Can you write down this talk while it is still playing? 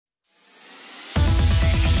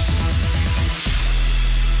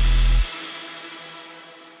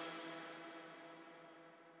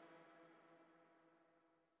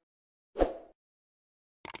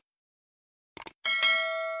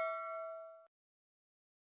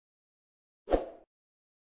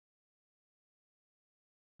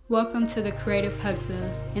Welcome to the Creative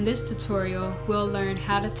Hagja. In this tutorial, we'll learn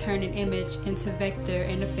how to turn an image into vector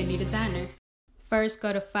in Affinity Designer. First,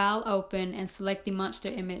 go to File, Open, and select the monster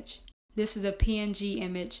image. This is a PNG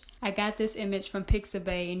image. I got this image from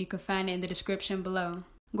Pixabay and you can find it in the description below.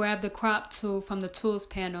 Grab the Crop tool from the Tools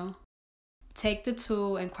panel. Take the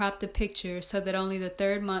tool and crop the picture so that only the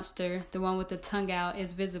third monster, the one with the tongue out,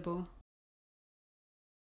 is visible.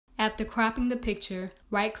 After cropping the picture,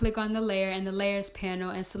 right-click on the layer in the Layers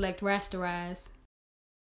panel and select Rasterize.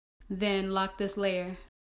 Then lock this layer.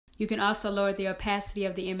 You can also lower the opacity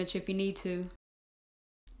of the image if you need to.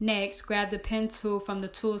 Next, grab the Pen tool from the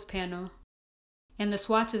Tools panel. In the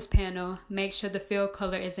Swatches panel, make sure the fill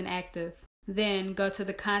color is inactive. Then go to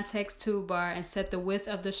the Context toolbar and set the width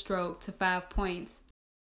of the stroke to 5 points.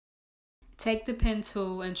 Take the Pen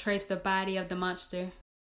tool and trace the body of the monster.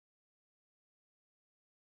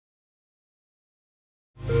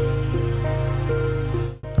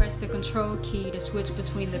 Press the Control key to switch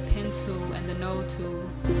between the Pen tool and the Node tool.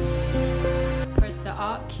 Press the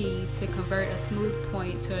Alt key to convert a smooth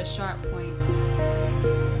point to a sharp point.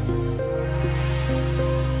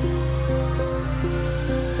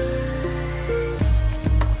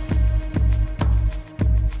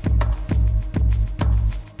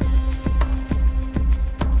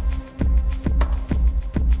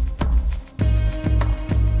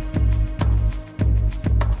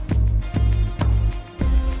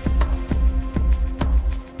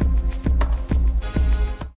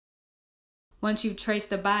 Once you've traced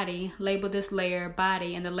the body, label this layer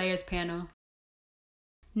Body in the Layers panel.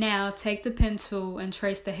 Now take the Pen tool and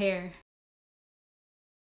trace the hair.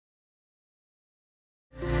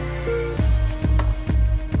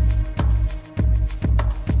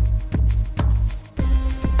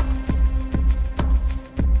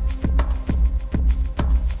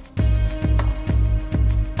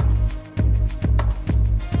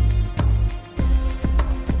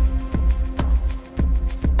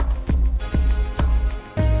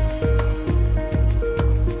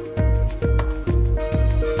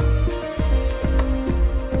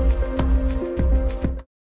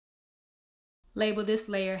 Label this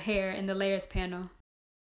layer Hair in the Layers panel.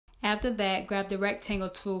 After that, grab the Rectangle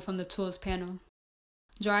tool from the Tools panel.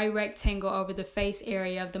 Draw a rectangle over the face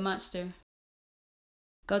area of the monster.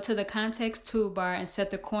 Go to the Context toolbar and set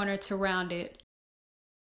the corner to rounded.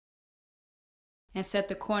 And set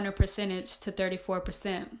the corner percentage to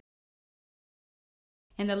 34%.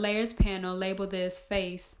 In the Layers panel, label this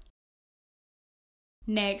Face.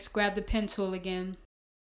 Next, grab the Pen tool again.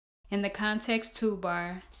 In the Context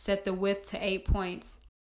toolbar, set the width to 8 points.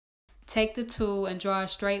 Take the tool and draw a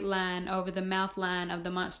straight line over the mouth line of the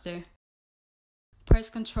monster. Press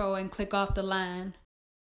Ctrl and click off the line.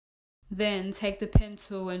 Then take the Pen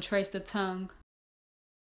tool and trace the tongue.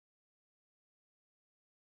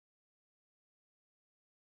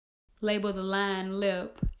 Label the line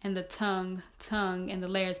Lip and the tongue in the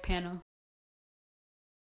Layers panel.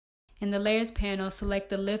 In the Layers panel, select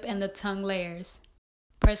the lip and the tongue layers.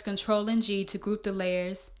 Press Ctrl and G to group the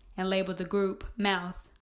layers and label the group Mouth.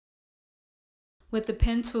 With the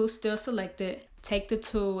Pen tool still selected, take the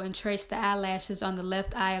tool and trace the eyelashes on the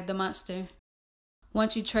left eye of the monster.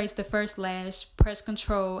 Once you trace the first lash, press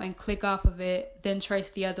Ctrl and click off of it, then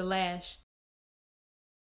trace the other lash.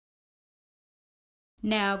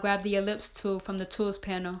 Now grab the Ellipse tool from the Tools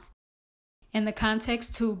panel. In the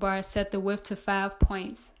Context toolbar, set the width to 5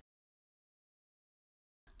 points.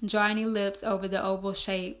 Draw an ellipse over the oval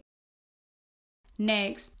shape.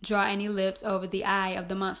 Next, draw an ellipse over the eye of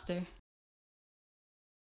the monster.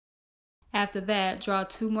 After that, draw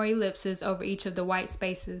 2 more ellipses over each of the white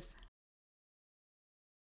spaces.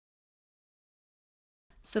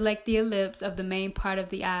 Select the ellipse of the main part of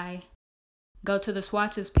the eye. Go to the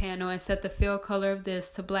Swatches panel and set the fill color of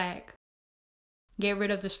this to black. Get rid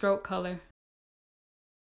of the stroke color.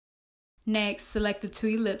 Next, select the 2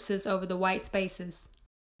 ellipses over the white spaces.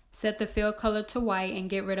 Set the fill color to white and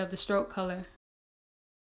get rid of the stroke color.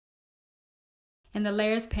 In the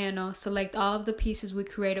Layers panel, select all of the pieces we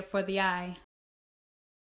created for the eye.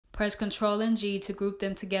 Press Ctrl and G to group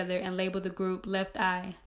them together and label the group Left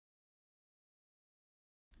Eye.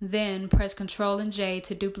 Then press Ctrl and J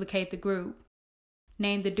to duplicate the group.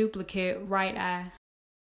 Name the duplicate Right Eye.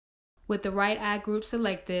 With the right eye group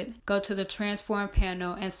selected, go to the Transform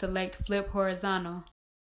panel and select Flip Horizontal.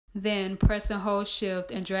 Then press and hold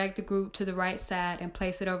Shift and drag the group to the right side and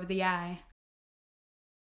place it over the eye.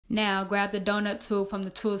 Now grab the Donut tool from the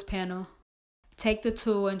Tools panel. Take the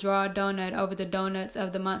tool and draw a donut over the donuts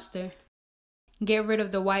of the monster. Get rid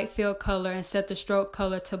of the white fill color and set the stroke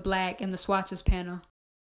color to black in the Swatches panel.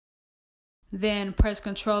 Then press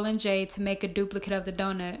Ctrl and J to make a duplicate of the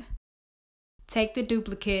donut. Take the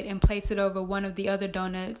duplicate and place it over one of the other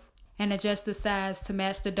donuts and adjust the size to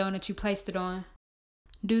match the donut you placed it on.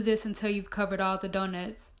 Do this until you've covered all the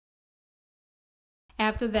donuts.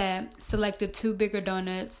 After that, select the two bigger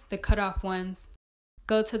donuts, the cut off ones.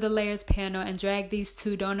 Go to the Layers panel and drag these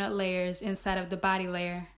two donut layers inside of the body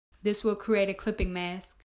layer. This will create a clipping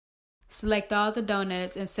mask. Select all the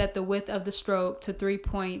donuts and set the width of the stroke to 3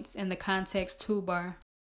 points in the context toolbar.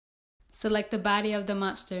 Select the body of the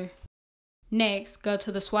monster. Next, go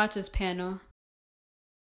to the Swatches panel.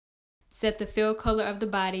 Set the fill color of the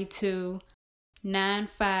body to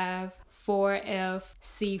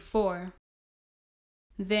 954FC4.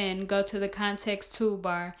 Then go to the context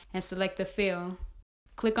toolbar and select the fill.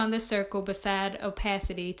 Click on the circle beside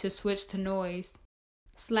opacity to switch to noise.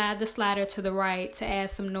 Slide the slider to the right to add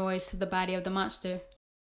some noise to the body of the monster.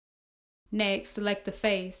 Next, select the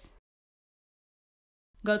face.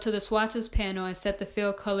 Go to the Swatches panel and set the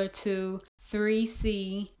fill color to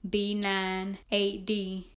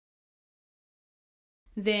 3CB9-8D.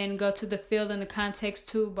 Then go to the fill in the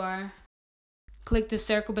context toolbar. Click the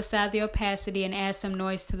circle beside the opacity and add some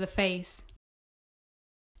noise to the face.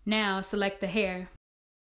 Now select the hair.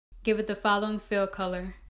 Give it the following fill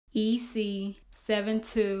color,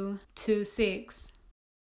 EC7226.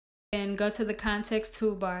 Then go to the context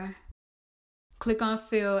toolbar. Click on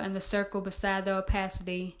fill in the circle beside the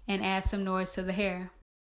opacity and add some noise to the hair.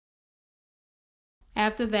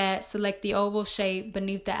 After that, select the oval shape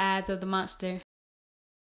beneath the eyes of the monster.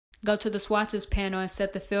 Go to the Swatches panel and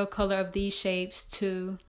set the fill color of these shapes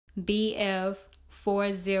to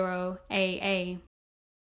BF40AA.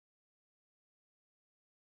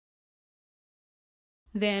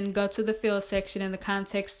 Then go to the fill section in the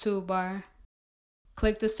context toolbar.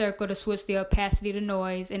 Click the circle to switch the opacity to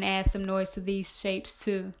noise and add some noise to these shapes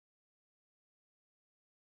too.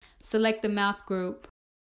 Select the mouth group.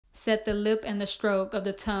 Set the lip and the stroke of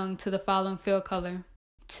the tongue to the following fill color,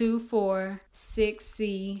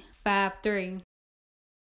 246C53.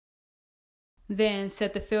 Then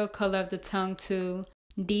set the fill color of the tongue to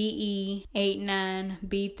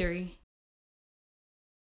DE89B3.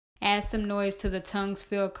 Add some noise to the tongue's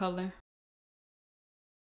fill color.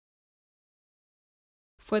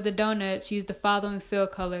 For the donuts, use the following fill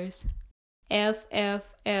colors,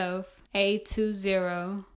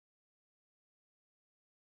 FFFA20,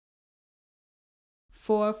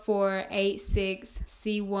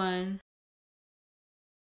 4486C1,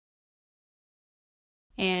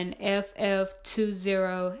 and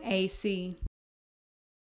FF20AC.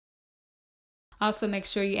 Also make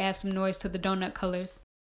sure you add some noise to the donut colors.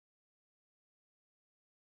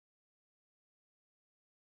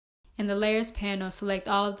 In the Layers panel, select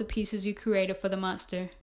all of the pieces you created for the monster.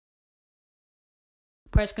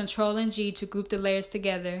 Press Ctrl and G to group the layers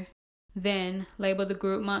together, then label the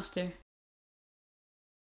group monster.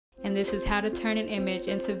 And this is how to turn an image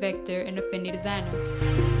into vector in Affinity Designer.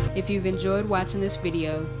 If you've enjoyed watching this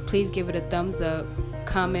video, please give it a thumbs up,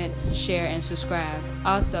 comment, share, and subscribe.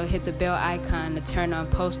 Also, hit the bell icon to turn on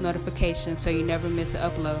post notifications so you never miss an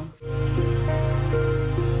upload.